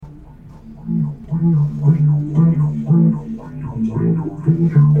Hi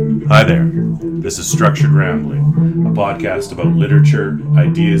there, this is Structured Rambling, a podcast about literature,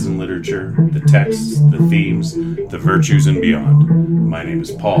 ideas in literature, the texts, the themes, the virtues and beyond. My name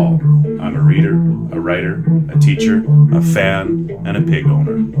is Paul. I'm a reader, a writer, a teacher, a fan, and a pig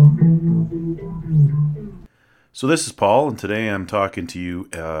owner. So this is Paul, and today I'm talking to you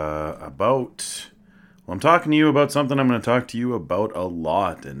about something I'm going to talk to you about a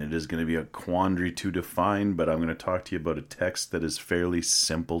lot, and it is going to be a quandary to define, but I'm going to talk to you about a text that is fairly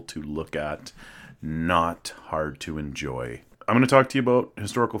simple to look at, not hard to enjoy. I'm going to talk to you about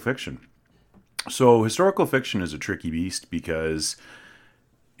historical fiction. So historical fiction is a tricky beast because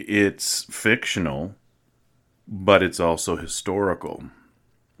it's fictional, but it's also historical.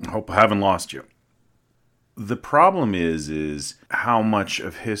 I hope I haven't lost you. The problem is how much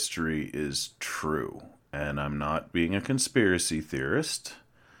of history is true. And I'm not being a conspiracy theorist,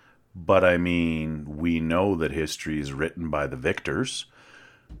 but I mean, we know that history is written by the victors.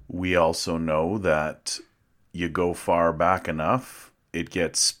 We also know that you go far back enough, it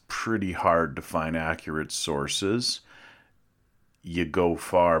gets pretty hard to find accurate sources. You go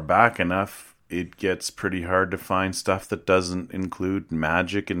far back enough, it gets pretty hard to find stuff that doesn't include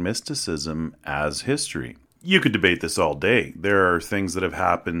magic and mysticism as history. You could debate this all day. There are things that have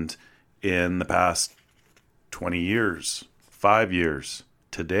happened in the past 20 years, 5 years,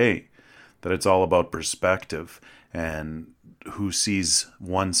 today, that it's all about perspective and who sees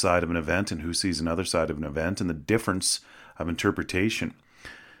one side of an event and who sees another side of an event and the difference of interpretation.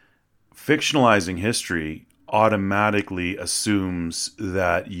 Fictionalizing history automatically assumes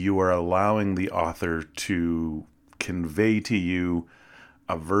that you are allowing the author to convey to you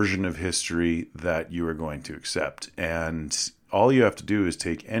a version of history that you are going to accept. And all you have to do is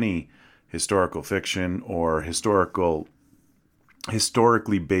take any historical fiction or historically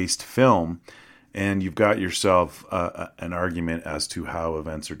based film, and you've got yourself an argument as to how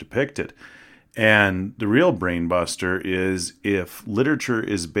events are depicted. And the real brain buster is if literature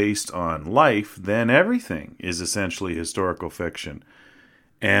is based on life, then everything is essentially historical fiction.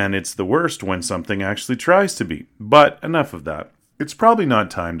 And it's the worst when something actually tries to be. But enough of that. It's probably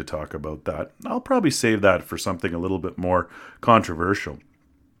not time to talk about that. I'll probably save that for something a little bit more controversial.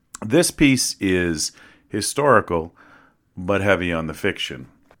 This piece is historical, but heavy on the fiction.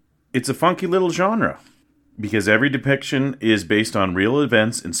 It's a funky little genre, because every depiction is based on real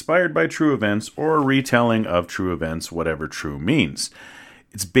events, inspired by true events, or a retelling of true events, whatever true means.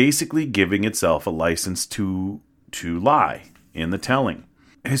 It's basically giving itself a license to lie in the telling.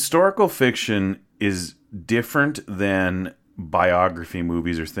 Historical fiction is different than biography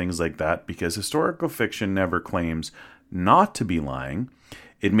movies or things like that, because historical fiction never claims not to be lying.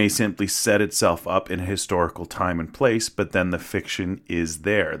 It may simply set itself up in a historical time and place, but then the fiction is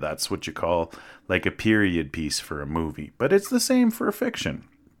there. That's what you call like a period piece for a movie. But it's the same for a fiction.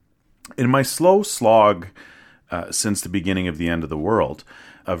 In my slow slog since the beginning of the end of the world,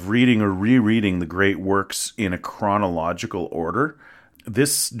 of reading or rereading the great works in a chronological order,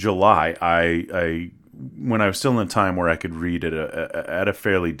 this July, when I was still in a time where I could read at a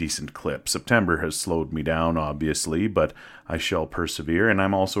fairly decent clip. September has slowed me down, obviously, but I shall persevere. And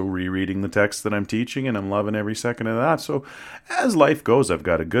I'm also rereading the text that I'm teaching, and I'm loving every second of that. So as life goes, I've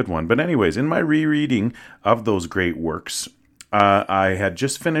got a good one. But anyways, in my rereading of those great works, I had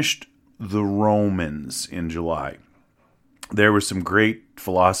just finished The Romans in July. There was some great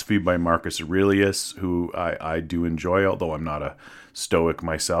philosophy by Marcus Aurelius, who I do enjoy, although I'm not a Stoic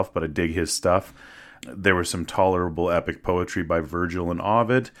myself, but I dig his stuff. There was some tolerable epic poetry by Virgil and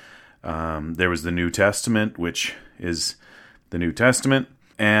Ovid. There was the New Testament, which is the New Testament.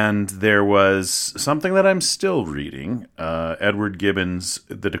 And there was something that I'm still reading, Edward Gibbon's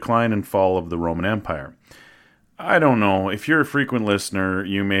The Decline and Fall of the Roman Empire. I don't know, if you're a frequent listener,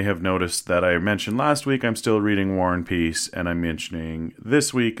 you may have noticed that I mentioned last week I'm still reading War and Peace, and I'm mentioning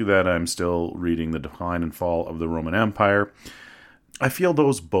this week that I'm still reading The Decline and Fall of the Roman Empire. I feel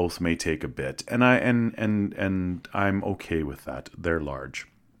those both may take a bit, and I'm okay with that. They're large.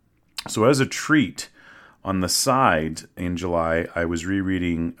 So as a treat, on the side in July, I was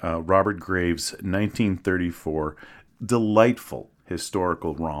rereading Robert Graves' 1934 delightful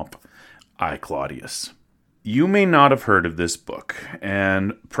historical romp, I, Claudius. You may not have heard of this book,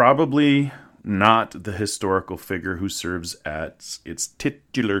 and probably not the historical figure who serves as its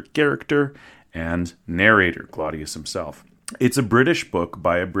titular character and narrator, Claudius himself. It's a British book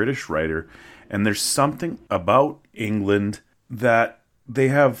by a British writer, and there's something about England that they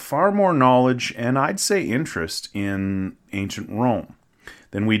have far more knowledge and I'd say interest in ancient Rome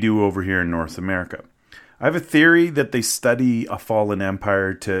than we do over here in North America. I have a theory that they study a fallen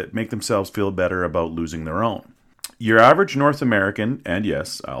empire to make themselves feel better about losing their own. Your average North American, and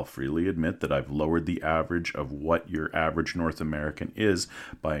yes, I'll freely admit that I've lowered the average of what your average North American is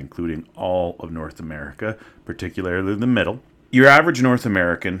by including all of North America, particularly the middle. Your average North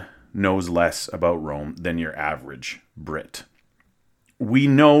American knows less about Rome than your average Brit. We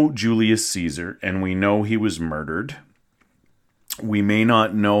know Julius Caesar, and we know he was murdered. We may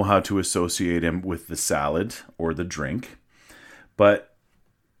not know how to associate him with the salad or the drink, but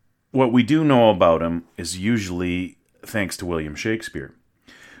what we do know about him is usually thanks to William Shakespeare.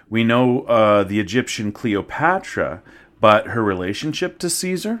 We know the Egyptian Cleopatra, but her relationship to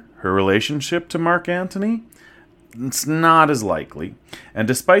Caesar, her relationship to Mark Antony, it's not as likely. And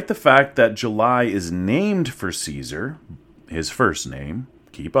despite the fact that July is named for Caesar, his first name,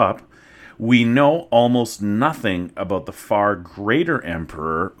 keep up, we know almost nothing about the far greater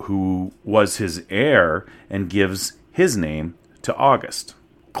emperor who was his heir and gives his name to August.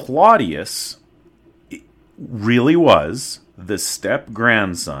 Claudius really was the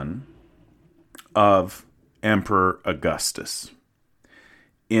step-grandson of Emperor Augustus.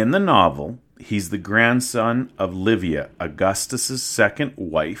 In the novel, he's the grandson of Livia, Augustus's second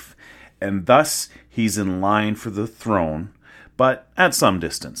wife, and thus he's in line for the throne, but at some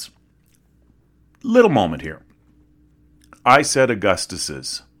distance. Little moment here. I said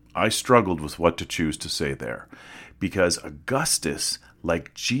Augustus's. I struggled with what to choose to say there, because Augustus,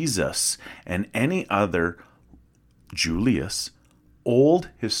 like Jesus and any other Julius, old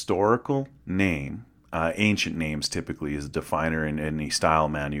historical name, ancient names typically is a definer in any style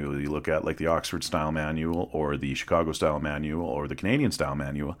manual you look at, like the Oxford Style Manual or the Chicago Style Manual or the Canadian Style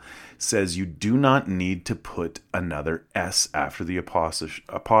Manual, says you do not need to put another S after the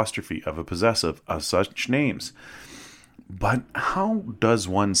apostrophe of a possessive of such names. But how does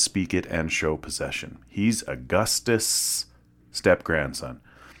one speak it and show possession? He's Augustus' step-grandson.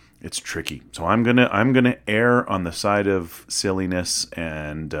 It's tricky. So I'm gonna err on the side of silliness,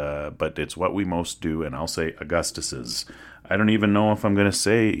 and but it's what we most do, and I'll say Augustus's. I don't even know if I'm gonna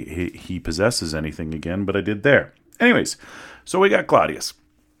say he possesses anything again, but I did there. Anyways, so we got Claudius.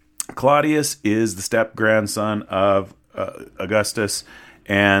 Claudius is the step-grandson of Augustus,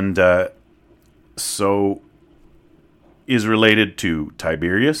 and so is related to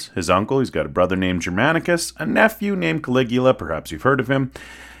Tiberius, his uncle. He's got a brother named Germanicus, a nephew named Caligula, perhaps you've heard of him,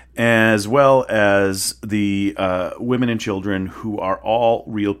 as well as the women and children who are all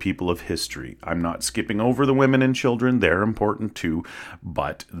real people of history. I'm not skipping over the women and children. They're important too,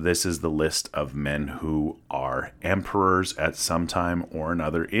 but this is the list of men who are emperors at some time or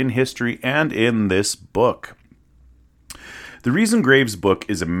another in history and in this book. The reason Graves' book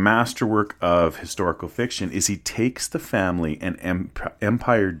is a masterwork of historical fiction is he takes the family and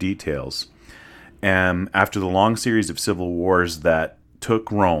empire details after the long series of civil wars that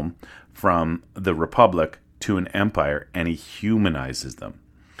took Rome from the Republic to an empire, and he humanizes them.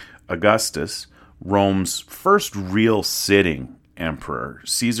 Augustus, Rome's first real sitting emperor.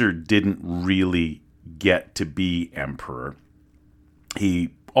 Caesar didn't really get to be emperor.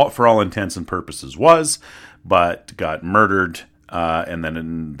 He, for all intents and purposes, was, but got murdered, and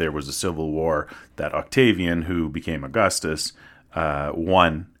then there was a civil war that Octavian, who became Augustus,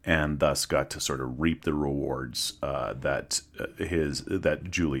 won, and thus got to sort of reap the rewards that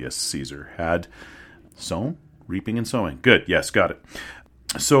Julius Caesar had sown. Reaping and sowing. Good, yes, got it.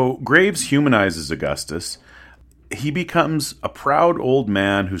 So Graves humanizes Augustus. He becomes a proud old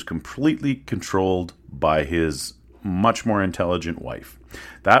man who's completely controlled by his much more intelligent wife.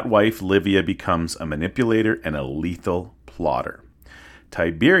 That wife, Livia, becomes a manipulator and a lethal plotter.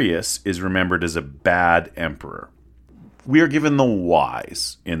 Tiberius is remembered as a bad emperor. We are given the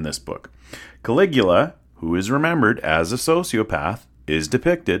whys in this book. Caligula, who is remembered as a sociopath, is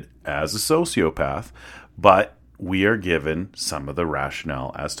depicted as a sociopath, but we are given some of the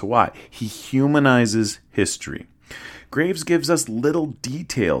rationale as to why. He humanizes history. Graves gives us little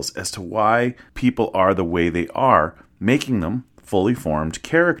details as to why people are the way they are, making them fully formed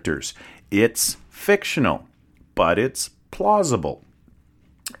characters. It's fictional, but it's plausible.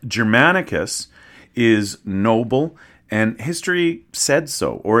 Germanicus is noble, and history said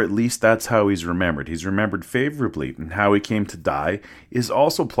so, or at least that's how he's remembered. He's remembered favorably, and how he came to die is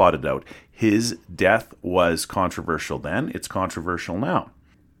also plotted out. His death was controversial then, it's controversial now.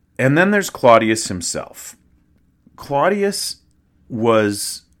 And then there's Claudius himself. Claudius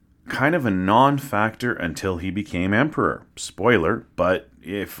was kind of a non-factor until he became emperor. Spoiler, but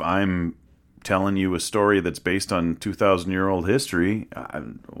if I'm telling you a story that's based on 2,000-year-old history,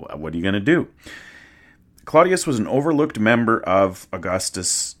 what are you going to do? Claudius was an overlooked member of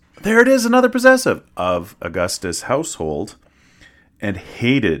Augustus' There it is, another possessive of Augustus' household, and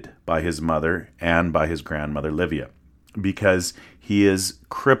hated by his mother and by his grandmother Livia, because he is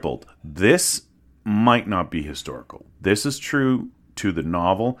crippled. This might not be historical. This is true to the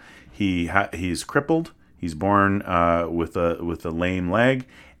novel. He's crippled. He's born with a lame leg,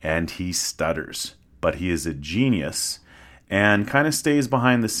 and he stutters. But he is a genius and kind of stays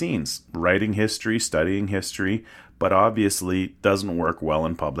behind the scenes, writing history, studying history, but obviously doesn't work well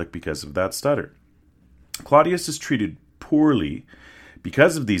in public because of that stutter. Claudius is treated poorly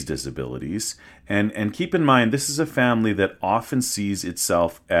because of these disabilities, and keep in mind, this is a family that often sees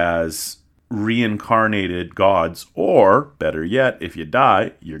itself as reincarnated gods, or better yet, if you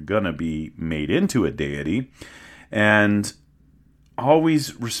die, you're gonna be made into a deity, and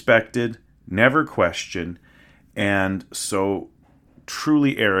always respected, never questioned, and so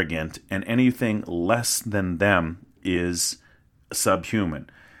truly arrogant, and anything less than them is subhuman.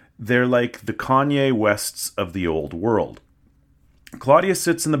 They're like the Kanye Wests of the old world. Claudius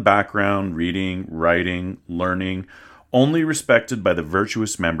sits in the background, reading, writing, learning, only respected by the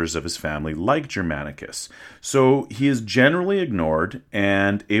virtuous members of his family like Germanicus. So he is generally ignored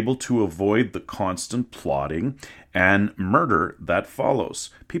and able to avoid the constant plotting and murder that follows.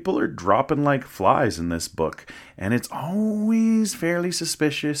 People are dropping like flies in this book, and it's always fairly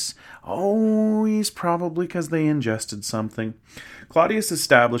suspicious, always probably because they ingested something. Claudius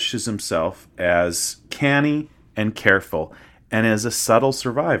establishes himself as canny and careful, and as a subtle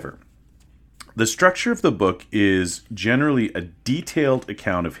survivor. The structure of the book is generally a detailed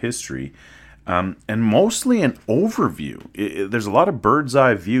account of history, and mostly an overview. There's a lot of bird's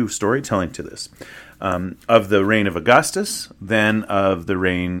eye view storytelling to this. Of the reign of Augustus, then of the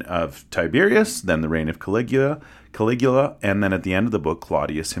reign of Tiberius, then the reign of Caligula, and then at the end of the book,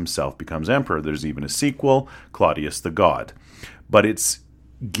 Claudius himself becomes emperor. There's even a sequel, Claudius the God. But it's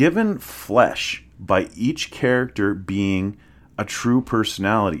given flesh by each character being a true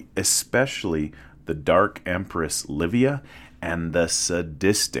personality, especially the dark empress Livia and the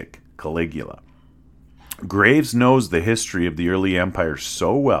sadistic Caligula. Graves knows the history of the early empire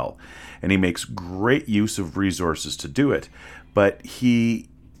so well, and he makes great use of resources to do it, but he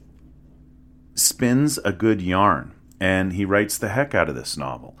spins a good yarn, and he writes the heck out of this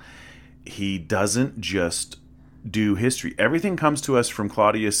novel. He doesn't just do history. Everything comes to us from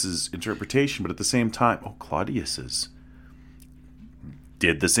Claudius's interpretation, but at the same time, Claudius's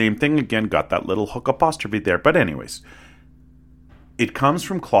did the same thing again, got that little hook apostrophe there. But anyways, it comes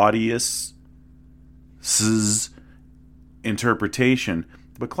from Claudius's interpretation,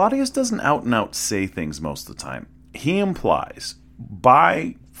 but Claudius doesn't out and out say things most of the time. He implies.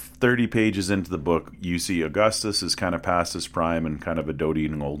 By 30 pages into the book, you see Augustus is kind of past his prime and kind of a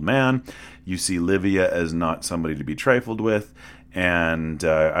dote-eating old man. You see Livia as not somebody to be trifled with. And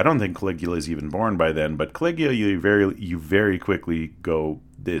I don't think Caligula is even born by then, but Caligula, you very quickly go,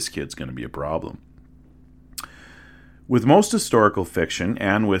 this kid's going to be a problem. With most historical fiction,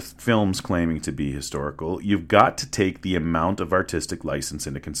 and with films claiming to be historical, you've got to take the amount of artistic license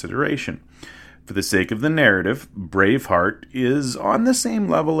into consideration. For the sake of the narrative, Braveheart is on the same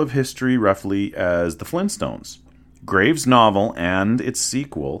level of history roughly as the Flintstones. Graves' novel and its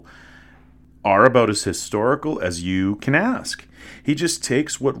sequel are about as historical as you can ask. He just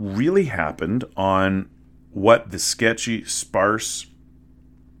takes what really happened on what the sketchy, sparse,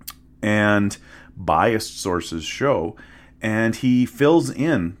 and biased sources show, and he fills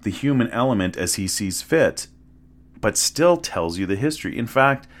in the human element as he sees fit, but still tells you the history. In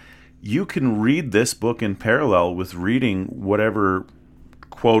fact, you can read this book in parallel with reading whatever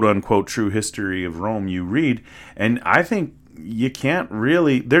quote-unquote true history of Rome you read, and I think you can't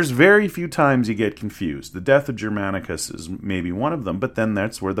really, there's very few times you get confused. The death of Germanicus is maybe one of them, but then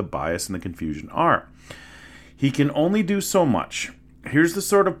that's where the bias and the confusion are. He can only do so much. Here's the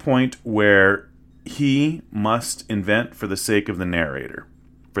sort of point where he must invent for the sake of the narrator,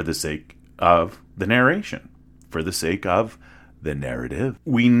 for the sake of the narration, for the sake of the narrative.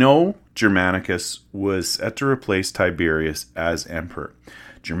 We know Germanicus was set to replace Tiberius as emperor.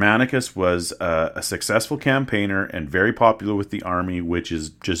 Germanicus was a successful campaigner and very popular with the army, which is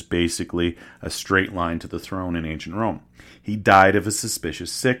just basically a straight line to the throne in ancient Rome. He died of a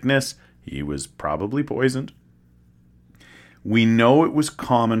suspicious sickness. He was probably poisoned. We know it was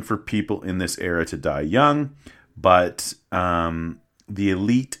common for people in this era to die young, but the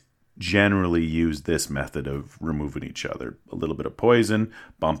elite generally use this method of removing each other. A little bit of poison,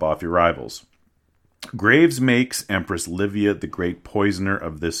 bump off your rivals. Graves makes Empress Livia the great poisoner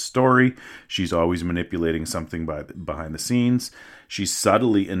of this story. She's always manipulating something behind the scenes. She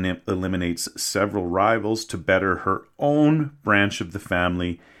subtly eliminates several rivals to better her own branch of the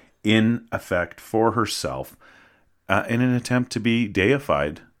family in effect for herself in an attempt to be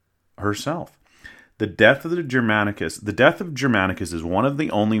deified herself. The death of Germanicus is one of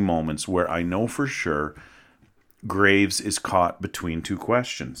the only moments where I know for sure Graves is caught between two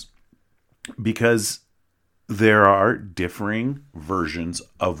questions, because there are differing versions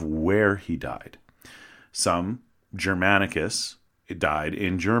of where he died. Some Germanicus died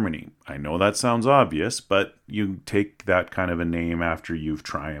in Germany. I know that sounds obvious, but you take that kind of a name after you've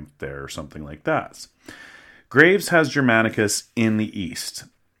triumphed there or something like that. Graves has Germanicus in the east.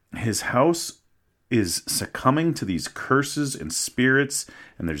 His house is succumbing to these curses and spirits,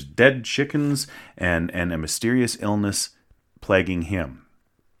 and there's dead chickens and a mysterious illness plaguing him.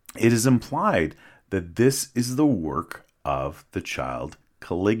 It is implied that this is the work of the child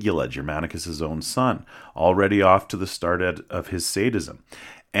Caligula, Germanicus' own son, already off to the start of his sadism.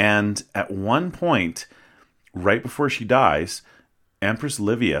 And at one point, right before she dies, Empress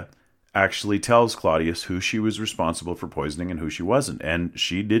Livia actually tells Claudius who she was responsible for poisoning and who she wasn't, and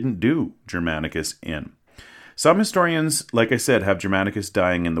she didn't do Germanicus in. Some historians, like I said, have Germanicus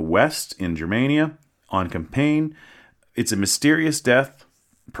dying in the west, in Germania, on campaign. It's a mysterious death,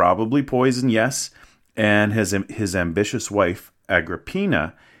 probably poison, yes, and his ambitious wife,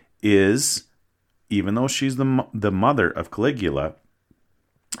 Agrippina, is, even though she's the mother of Caligula,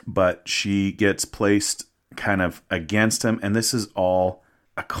 but she gets placed kind of against him, and this is all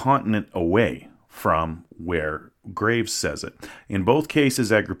a continent away from where Graves says it. In both cases,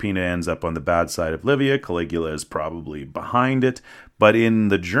 Agrippina ends up on the bad side of Livia. Caligula is probably behind it. But in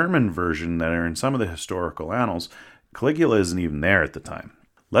the German version that are in some of the historical annals, Caligula isn't even there at the time.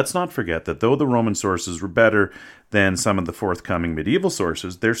 Let's not forget that though the Roman sources were better than some of the forthcoming medieval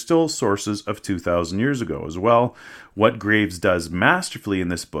sources, they're still sources of 2,000 years ago as well. What Graves does masterfully in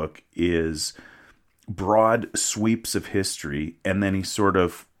this book is broad sweeps of history, and then he sort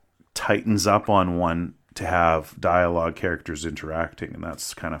of tightens up on one to have dialogue characters interacting, and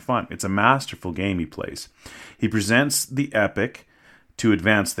that's kind of fun. It's a masterful game he plays. He presents the epic to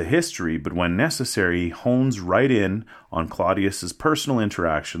advance the history, but when necessary, he hones right in on Claudius's personal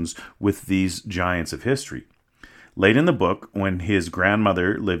interactions with these giants of history. Late in the book, when his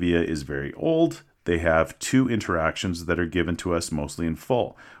grandmother Livia is very old, they have two interactions that are given to us mostly in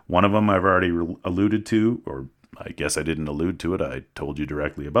full. One of them I've already alluded to, or I guess I didn't allude to it, I told you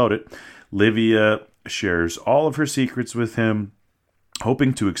directly about it. Livia shares all of her secrets with him,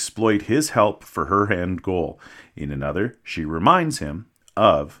 hoping to exploit his help for her end goal. In another, she reminds him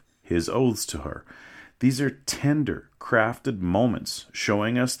of his oaths to her. These are tender, crafted moments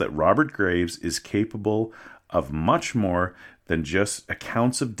showing us that Robert Graves is capable of much more than just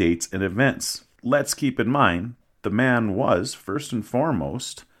accounts of dates and events. Let's keep in mind, the man was, first and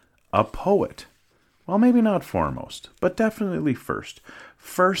foremost, a poet. Well, maybe not foremost, but definitely first.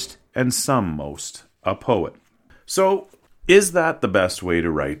 First and somemost, a poet. So, is that the best way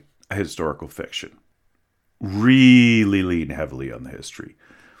to write a historical fiction? Really lean heavily on the history?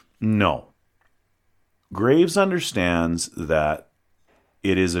 No. Graves understands that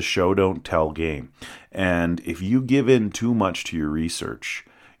it is a show don't tell game. And if you give in too much to your research,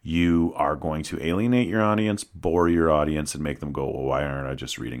 you are going to alienate your audience, bore your audience, and make them go, well, why aren't I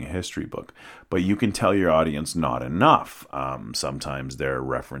just reading a history book? But you can tell your audience not enough. Sometimes there are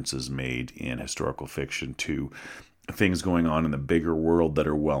references made in historical fiction to things going on in the bigger world that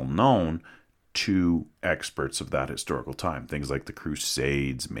are well known to experts of that historical time. Things like the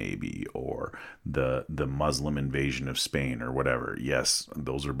Crusades, maybe, or the Muslim invasion of Spain, or whatever. Yes,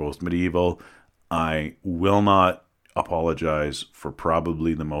 those are both medieval. I will not apologize for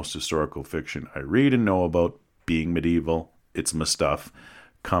probably the most historical fiction I read and know about being medieval. It's my stuff.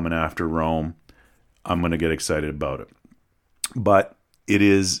 Coming after Rome, I'm going to get excited about it. But it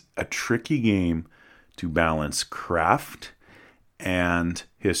is a tricky game to balance craft and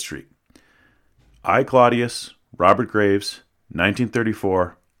history. I, Claudius, Robert Graves,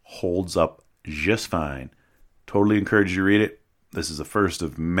 1934, holds up just fine. Totally encourage you to read it. This is the first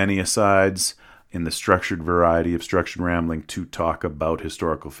of many asides in the structured variety of structured rambling to talk about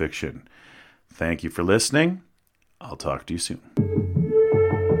historical fiction. Thank you for listening. I'll talk to you soon.